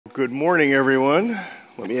Good morning, everyone.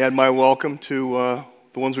 Let me add my welcome to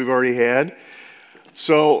the ones we've already had.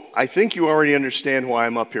 So I think you already understand why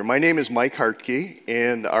I'm up here. My name is Mike Hartke,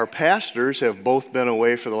 and our pastors have both been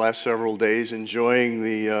away for the last several days enjoying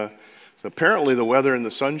apparently the weather and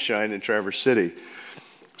the sunshine in Traverse City.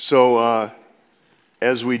 So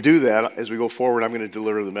as we do that, as we go forward, I'm going to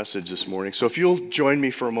deliver the message this morning. So if you'll join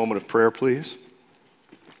me for a moment of prayer, please.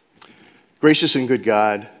 Gracious and good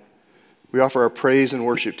God, we offer our praise and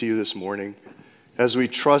worship to you this morning as we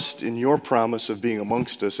trust in your promise of being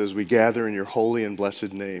amongst us as we gather in your holy and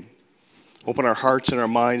blessed name. Open our hearts and our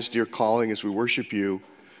minds to your calling as we worship you,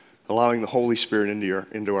 allowing the Holy Spirit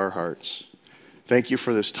into our hearts. Thank you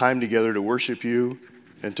for this time together to worship you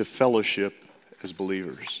and to fellowship as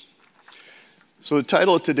believers. So the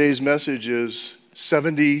title of today's message is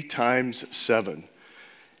 70 times 7.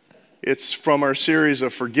 It's from our series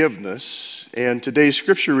of forgiveness, and today's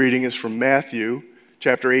scripture reading is from Matthew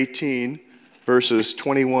chapter 18, verses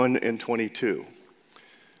 21 and 22.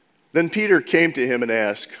 Then Peter came to him and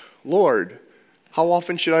asked, "Lord, how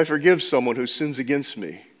often should I forgive someone who sins against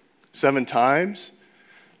me? 7 times?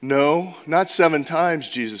 No, not 7 times,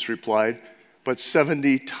 Jesus replied, but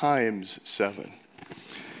 70 times 7.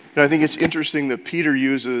 And I think it's interesting that Peter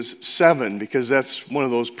uses 7 because that's one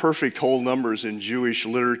of those perfect whole numbers in Jewish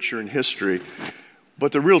literature and history.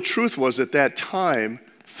 But the real truth was at that time,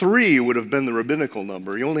 3 would have been the rabbinical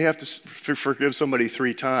number. You only have to forgive somebody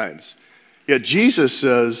 3 times. Yet Jesus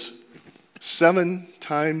says 7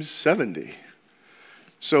 times 70.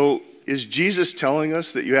 So is Jesus telling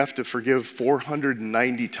us that you have to forgive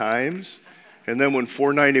 490 times? And then when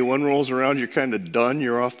 491 rolls around, you're kind of done,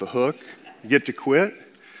 you're off the hook, you get to quit?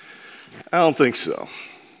 I don't think so.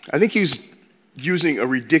 I think he's using a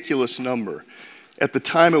ridiculous number. At the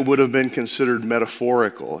time, it would have been considered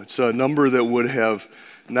metaphorical. It's a number that would have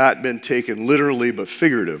not been taken literally, but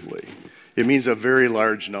figuratively. It means a very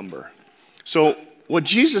large number. So what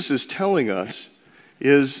Jesus is telling us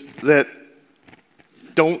is that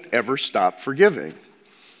don't ever stop forgiving.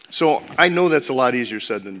 So I know that's a lot easier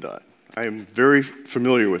said than done. I am very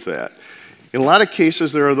familiar with that. In a lot of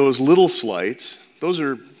cases, there are those little slights. Those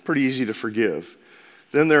are pretty easy to forgive.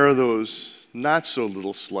 Then there are those not so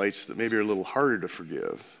little slights that maybe are a little harder to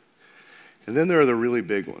forgive. And then there are the really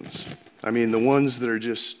big ones. I mean, the ones that are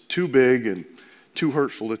just too big and too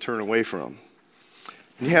hurtful to turn away from.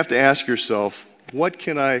 And you have to ask yourself, what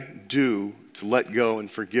can I do to let go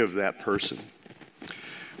and forgive that person?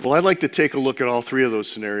 Well, I'd like to take a look at all 3 of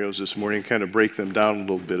those scenarios this morning and kind of break them down a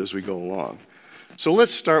little bit as we go along. So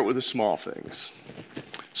let's start with the small things.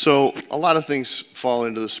 So a lot of things fall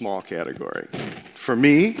into the small category. For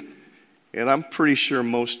me, and I'm pretty sure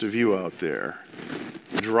most of you out there,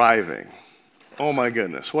 driving. Oh my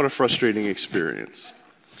goodness, what a frustrating experience.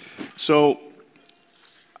 So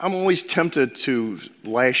I'm always tempted to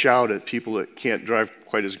lash out at people that can't drive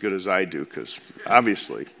quite as good as I do, because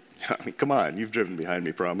obviously, I mean, come on, you've driven behind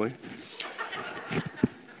me probably.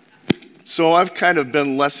 So I've kind of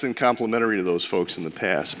been less than complimentary to those folks in the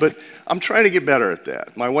past, but I'm trying to get better at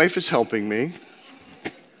that. My wife is helping me.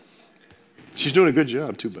 She's doing a good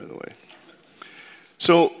job too, by the way.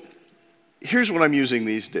 So here's what I'm using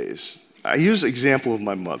these days. I use the example of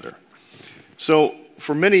my mother. So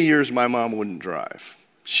for many years, my mom wouldn't drive.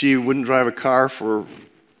 She wouldn't drive a car for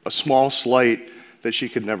a small slight that she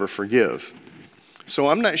could never forgive. So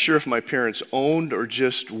I'm not sure if my parents owned or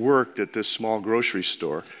just worked at this small grocery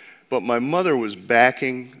store, but my mother was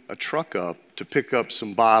backing a truck up to pick up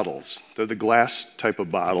some bottles. They're the glass type of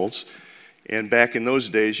bottles. And back in those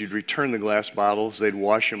days, you'd return the glass bottles, they'd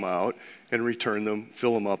wash them out and return them,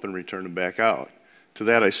 fill them up and return them back out. To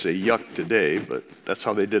that I say yuck today, but that's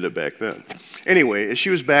how they did it back then. Anyway, as she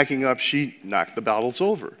was backing up, she knocked the bottles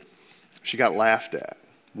over. She got laughed at.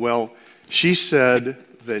 Well, she said,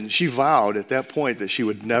 then she vowed at that point that she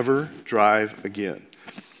would never drive again.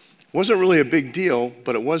 It wasn't really a big deal,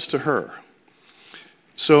 but it was to her.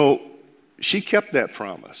 So she kept that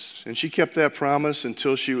promise, and she kept that promise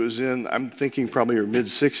until she was in, I'm thinking probably her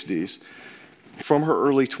mid-60s, from her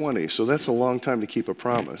early 20s. So that's a long time to keep a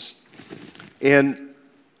promise. And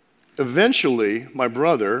eventually, my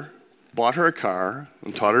brother bought her a car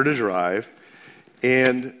and taught her to drive,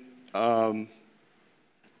 and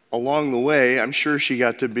along the way, I'm sure she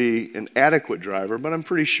got to be an adequate driver, but I'm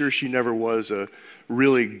pretty sure she never was a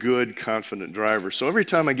really good, confident driver. So every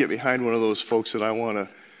time I get behind one of those folks that I want to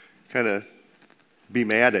kind of be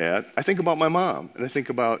mad at, I think about my mom, and I think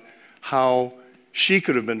about how she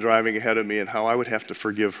could have been driving ahead of me and how I would have to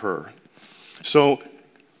forgive her. So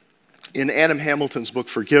in Adam Hamilton's book,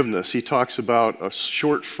 Forgiveness, he talks about a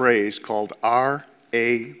short phrase called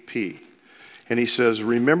RAP. And he says,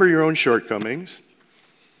 remember your own shortcomings,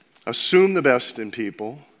 assume the best in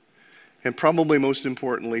people, and probably most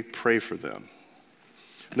importantly, pray for them.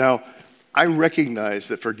 Now, I recognize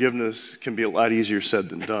that forgiveness can be a lot easier said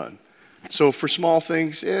than done. So for small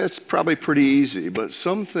things, it's probably pretty easy, but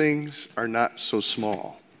some things are not so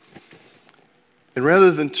small. And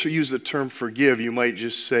rather than to use the term forgive, you might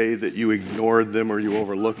just say that you ignored them or you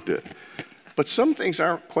overlooked it. But some things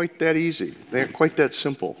aren't quite that easy. They aren't quite that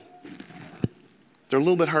simple. They're a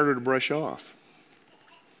little bit harder to brush off.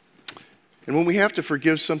 And when we have to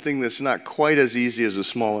forgive something that's not quite as easy as a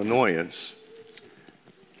small annoyance,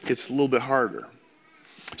 it's a little bit harder.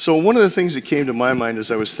 So one of the things that came to my mind as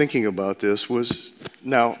I was thinking about this was,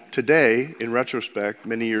 now today, in retrospect,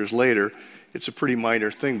 many years later, it's a pretty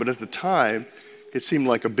minor thing, but at the time, it seemed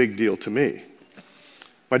like a big deal to me.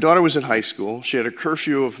 My daughter was in high school. She had a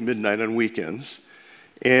curfew of midnight on weekends,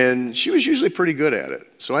 and she was usually pretty good at it,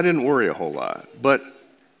 so I didn't worry a whole lot. But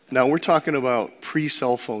now we're talking about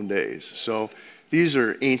pre-cell phone days, so these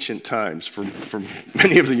are ancient times for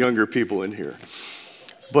many of the younger people in here.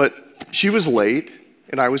 But she was late,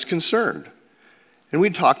 and I was concerned. And we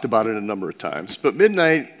talked about it a number of times. But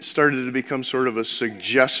midnight started to become sort of a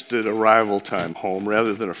suggested arrival time home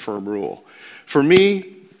rather than a firm rule. For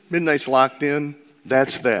me, midnight's locked in,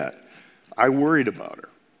 that's that. I worried about her,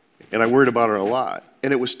 and I worried about her a lot.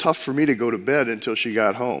 And it was tough for me to go to bed until she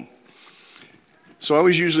got home. So I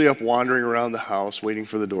was usually up wandering around the house waiting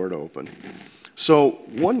for the door to open. So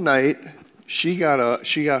one night, she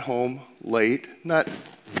got home late, not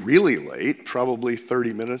really late, probably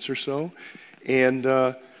 30 minutes or so. And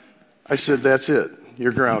I said, that's it,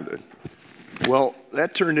 you're grounded. Well,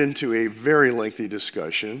 that turned into a very lengthy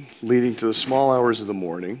discussion, leading to the small hours of the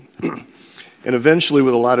morning, and eventually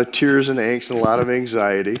with a lot of tears and angst and a lot of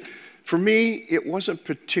anxiety. For me, it wasn't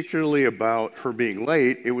particularly about her being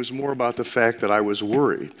late, it was more about the fact that I was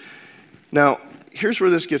worried. Now, here's where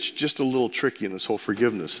this gets just a little tricky in this whole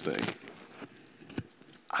forgiveness thing.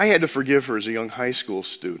 I had to forgive her as a young high school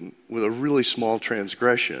student with a really small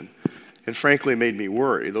transgression, and frankly, it made me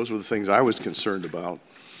worry. Those were the things I was concerned about.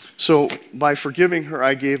 So by forgiving her,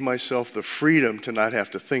 I gave myself the freedom to not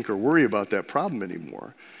have to think or worry about that problem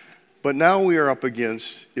anymore. But now we are up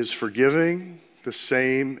against, is forgiving the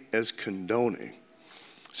same as condoning?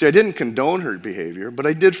 See, I didn't condone her behavior, but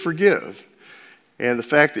I did forgive. And the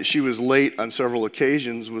fact that she was late on several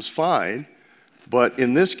occasions was fine. But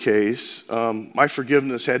in this case, my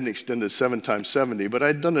forgiveness hadn't extended 7 times 70, but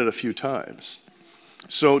I'd done it a few times.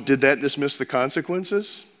 So did that dismiss the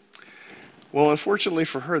consequences? Well, unfortunately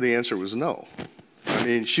for her, the answer was no. I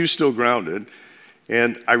mean, she was still grounded.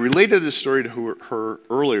 And I related this story to her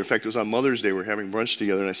earlier. In fact, it was on Mother's Day. We were having brunch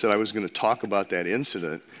together, and I said I was going to talk about that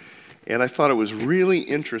incident. And I thought it was really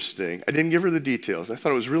interesting. I didn't give her the details. I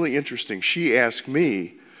thought it was really interesting. She asked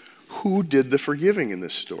me, who did the forgiving in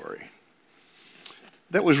this story?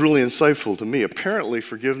 That was really insightful to me. Apparently,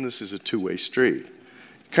 forgiveness is a two-way street.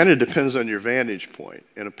 It kind of depends on your vantage point.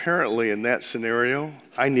 And apparently, in that scenario,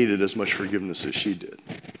 I needed as much forgiveness as she did.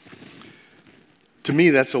 To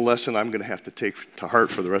me, that's a lesson I'm going to have to take to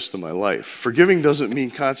heart for the rest of my life. Forgiving doesn't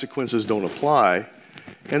mean consequences don't apply.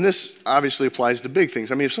 And this obviously applies to big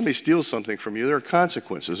things. I mean, if somebody steals something from you, there are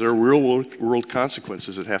consequences. There are real-world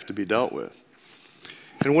consequences that have to be dealt with.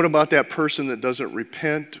 And what about that person that doesn't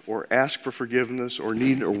repent or ask for forgiveness or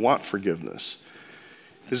need or want forgiveness?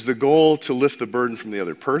 Is the goal to lift the burden from the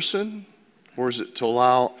other person, or is it to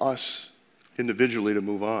allow us individually to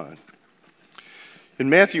move on? In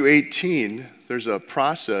Matthew 18, there's a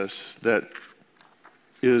process that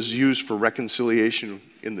is used for reconciliation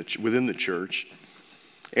within the church,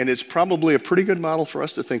 and it's probably a pretty good model for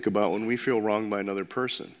us to think about when we feel wronged by another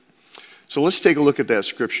person. So let's take a look at that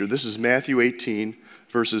scripture. This is Matthew 18,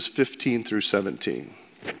 verses 15 through 17.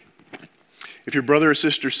 If your brother or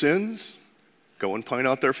sister sins, go and point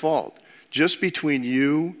out their fault, just between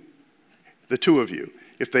you, the two of you.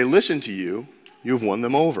 If they listen to you, you've won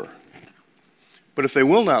them over. But if they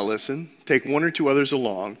will not listen, take 1 or 2 others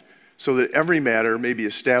along, so that every matter may be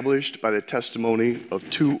established by the testimony of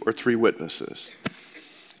 2 or 3 witnesses.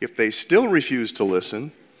 If they still refuse to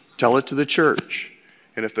listen, tell it to the church.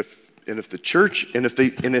 And if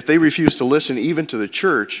they refuse to listen even to the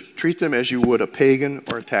church, treat them as you would a pagan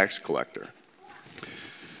or a tax collector.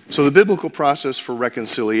 So the biblical process for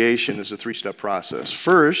reconciliation is a 3-step process.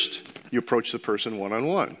 First, you approach the person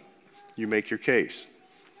one-on-one. You make your case.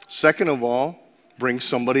 Second of all, bring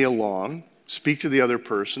somebody along, speak to the other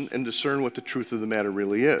person, and discern what the truth of the matter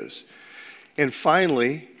really is. And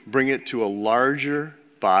finally, bring it to a larger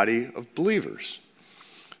body of believers.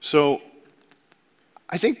 So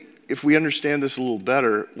I think if we understand this a little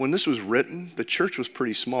better, when this was written, the church was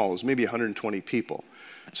pretty small. It was maybe 120 people.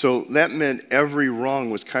 So that meant every wrong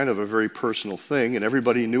was kind of a very personal thing, and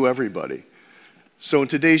everybody knew everybody. So in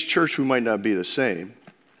today's church, we might not be the same.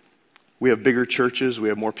 We have bigger churches, we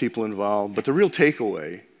have more people involved, but the real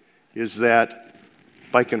takeaway is that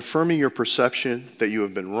by confirming your perception that you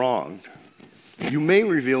have been wronged, you may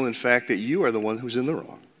reveal, in fact, that you are the one who's in the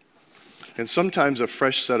wrong. And sometimes a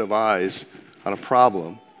fresh set of eyes on a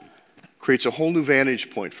problem creates a whole new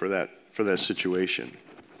vantage point for that situation.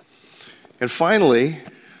 And finally,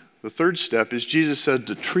 the third step is Jesus said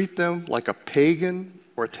to treat them like a pagan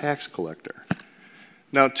or a tax collector.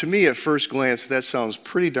 Now, to me, at first glance, that sounds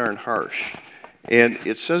pretty darn harsh. And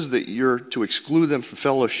it says that you're to exclude them from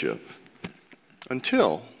fellowship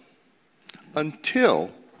until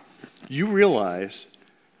you realize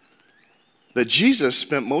that Jesus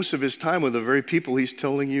spent most of his time with the very people he's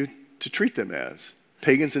telling you to treat them as,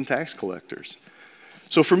 pagans and tax collectors.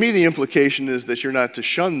 So for me, the implication is that you're not to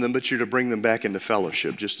shun them, but you're to bring them back into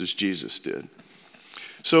fellowship, just as Jesus did.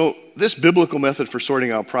 So this biblical method for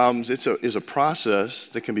sorting out problems is a process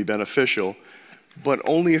that can be beneficial, but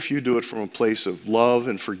only if you do it from a place of love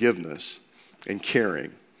and forgiveness and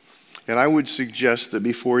caring. And I would suggest that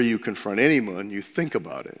before you confront anyone, you think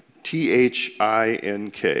about it.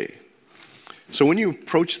 T-H-I-N-K. So when you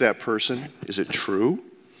approach that person, is it true?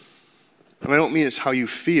 And I don't mean it's how you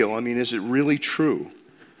feel. I mean, is it really true?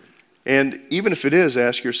 And even if it is,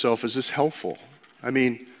 ask yourself, is this helpful? I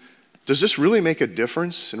mean, does this really make a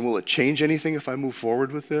difference? And will it change anything if I move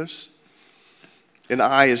forward with this? And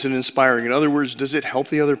is it inspiring? In other words, does it help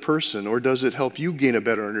the other person, or does it help you gain a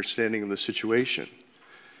better understanding of the situation?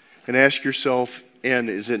 And ask yourself, and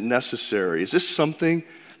is it necessary? Is this something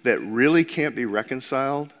that really can't be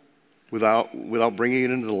reconciled without bringing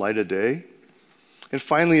it into the light of day? And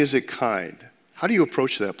finally, is it kind? How do you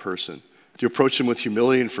approach that person? Do you approach them with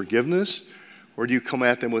humility and forgiveness, or do you come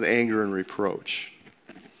at them with anger and reproach?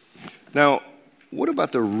 Now, what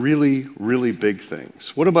about the really, really big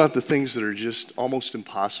things? What about the things that are just almost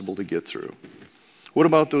impossible to get through? What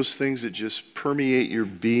about those things that just permeate your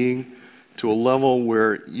being to a level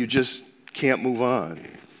where you just can't move on?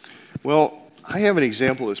 Well, I have an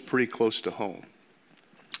example that's pretty close to home.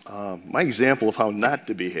 My example of how not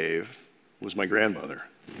to behave was my grandmother.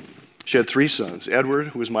 She had 3 sons, Edward,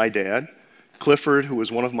 who was my dad, Clifford, who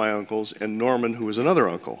was one of my uncles, and Norman, who was another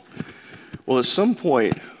uncle. Well, at some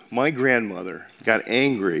point, my grandmother got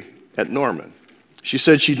angry at Norman. She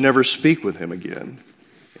said she'd never speak with him again,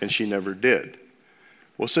 and she never did.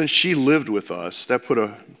 Well, since she lived with us, that put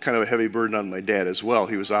a kind of a heavy burden on my dad as well.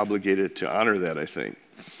 He was obligated to honor that, I think.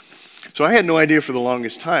 So I had no idea for the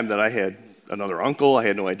longest time that I had another uncle. I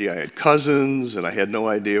had no idea I had cousins, and I had no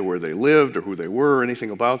idea where they lived or who they were or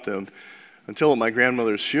anything about them until at my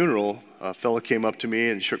grandmother's funeral, a fella came up to me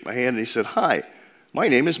and shook my hand, and he said, "Hi, my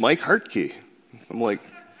name is Mike Hartke." I'm like,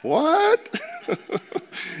 "What?"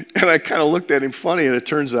 And I kind of looked at him funny, and it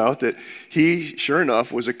turns out that he, sure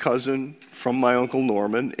enough, was a cousin from my Uncle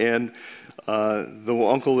Norman, and the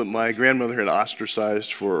uncle that my grandmother had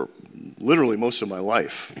ostracized for literally most of my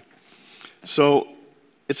life. So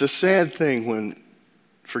it's a sad thing when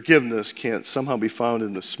forgiveness can't somehow be found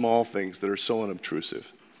in the small things that are so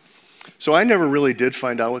unobtrusive. So I never really did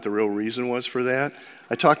find out what the real reason was for that.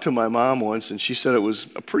 I talked to my mom once, and she said it was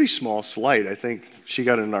a pretty small slight. I think she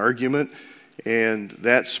got in an argument, and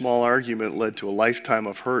that small argument led to a lifetime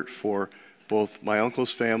of hurt for both my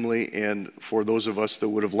uncle's family and for those of us that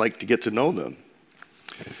would have liked to get to know them.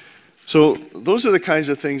 So those are the kinds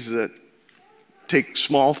of things that take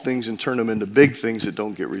small things and turn them into big things that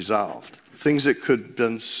don't get resolved. Things that could have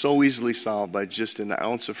been so easily solved by just an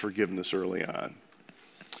ounce of forgiveness early on.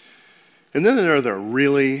 And then there are the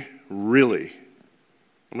really, really,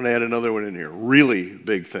 I'm going to add another one in here, really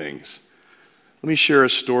big things. Let me share a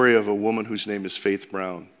story of a woman whose name is Faith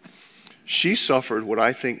Brown. She suffered what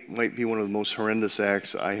I think might be one of the most horrendous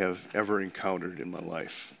acts I have ever encountered in my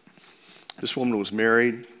life. This woman was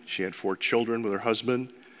married. She had 4 children with her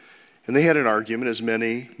husband. And they had an argument, as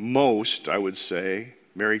most, I would say,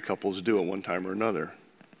 married couples do at one time or another.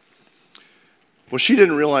 Well, she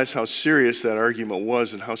didn't realize how serious that argument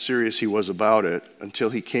was and how serious he was about it until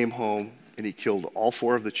he came home and he killed all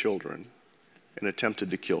 4 of the children and attempted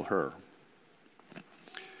to kill her.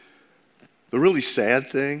 The really sad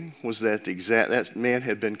thing was that that man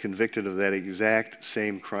had been convicted of that exact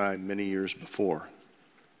same crime many years before.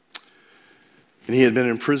 And he had been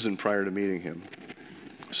in prison prior to meeting him.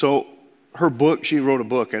 So her book, she wrote a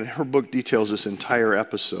book, and her book details this entire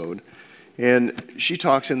episode. And she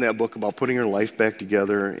talks in that book about putting her life back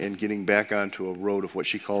together and getting back onto a road of what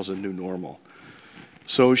she calls a new normal.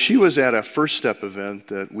 So she was at a First Step event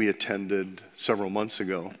that we attended several months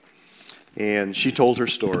ago, and she told her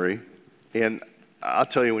story. And I'll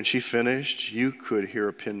tell you, when she finished, you could hear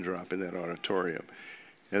a pin drop in that auditorium.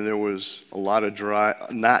 And there was a lot of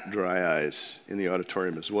not dry eyes in the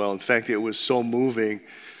auditorium as well. In fact, it was so moving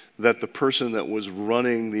that the person that was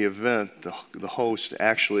running the event, the host,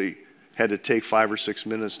 actually had to take 5 or 6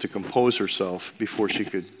 minutes to compose herself before she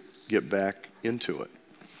could get back into it.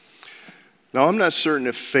 Now, I'm not certain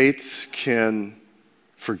if faith can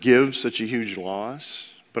forgive such a huge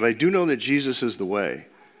loss, but I do know that Jesus is the way.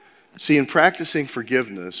 See, in practicing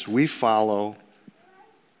forgiveness, we follow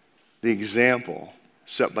the example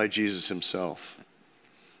set by Jesus himself.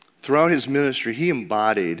 Throughout his ministry, he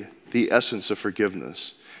embodied the essence of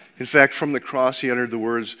forgiveness. In fact, from the cross, he uttered the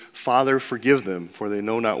words, "Father, forgive them, for they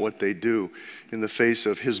know not what they do," in the face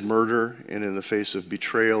of his murder and in the face of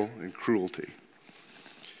betrayal and cruelty.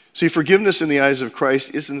 See, forgiveness in the eyes of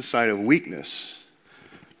Christ isn't a sign of weakness,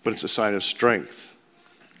 but it's a sign of strength.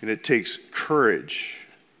 And it takes courage,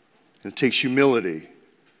 and it takes humility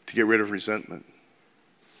to get rid of resentment,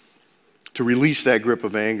 to release that grip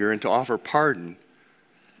of anger, and to offer pardon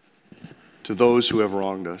to those who have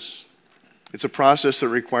wronged us. It's a process that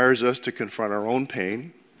requires us to confront our own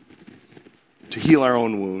pain, to heal our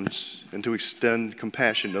own wounds, and to extend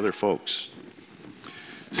compassion to other folks.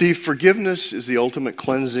 See, forgiveness is the ultimate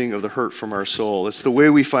cleansing of the hurt from our soul. It's the way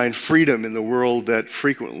we find freedom in the world that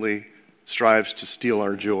frequently strives to steal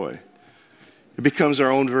our joy. It becomes our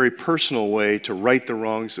own very personal way to right the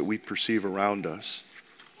wrongs that we perceive around us.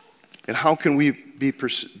 And how can we be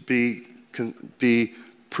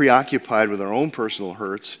preoccupied with our own personal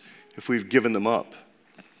hurts if we've given them up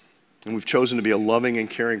and we've chosen to be a loving and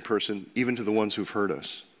caring person even to the ones who've hurt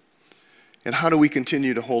us? And how do we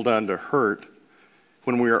continue to hold on to hurt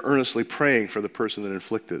when we are earnestly praying for the person that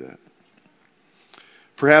inflicted it?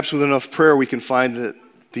 Perhaps with enough prayer we can find that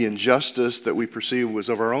the injustice that we perceive was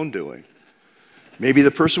of our own doing. Maybe the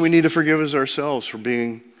person we need to forgive is ourselves for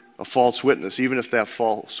being a false witness, even if that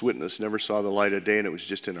false witness never saw the light of day and it was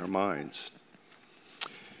just in our minds.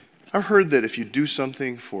 I've heard that if you do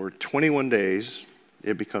something for 21 days,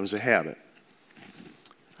 it becomes a habit.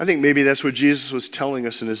 I think maybe that's what Jesus was telling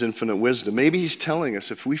us in his infinite wisdom. Maybe he's telling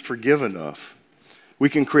us if we forgive enough, we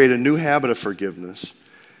can create a new habit of forgiveness.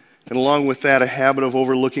 And along with that, a habit of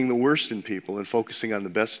overlooking the worst in people and focusing on the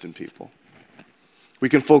best in people. We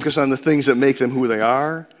can focus on the things that make them who they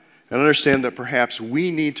are and understand that perhaps we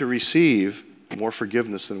need to receive more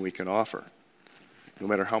forgiveness than we can offer, no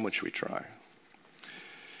matter how much we try.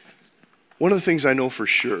 One of the things I know for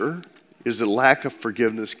sure is that lack of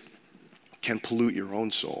forgiveness can pollute your own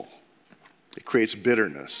soul. It creates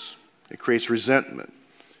bitterness. It creates resentment.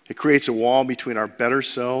 It creates a wall between our better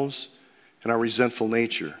selves and our resentful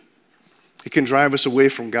nature. It can drive us away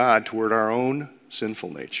from God toward our own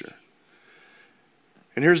sinful nature.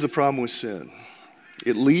 And here's the problem with sin.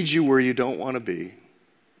 It leads you where you don't want to be.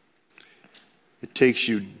 It takes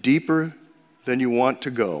you deeper than you want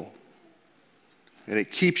to go. And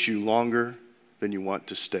it keeps you longer than you want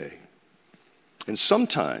to stay. And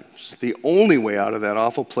sometimes the only way out of that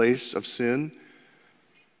awful place of sin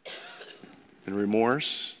and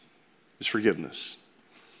remorse is forgiveness.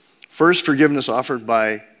 First, forgiveness offered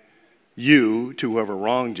by you to whoever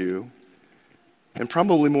wronged you. And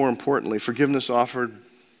probably more importantly, forgiveness offered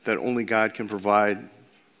that only God can provide,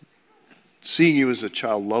 seeing you as a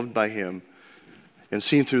child loved by him and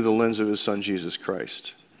seen through the lens of his son, Jesus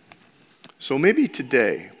Christ. So maybe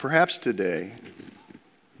today, perhaps today,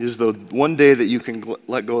 is the one day that you can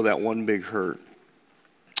let go of that one big hurt.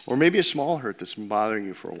 Or maybe a small hurt that's been bothering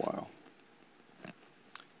you for a while.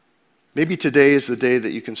 Maybe today is the day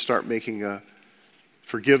that you can start making a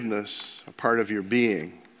forgiveness a part of your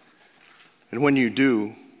being. And when you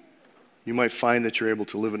do, you might find that you're able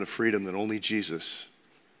to live in a freedom that only Jesus,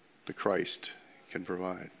 the Christ, can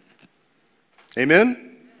provide. Amen?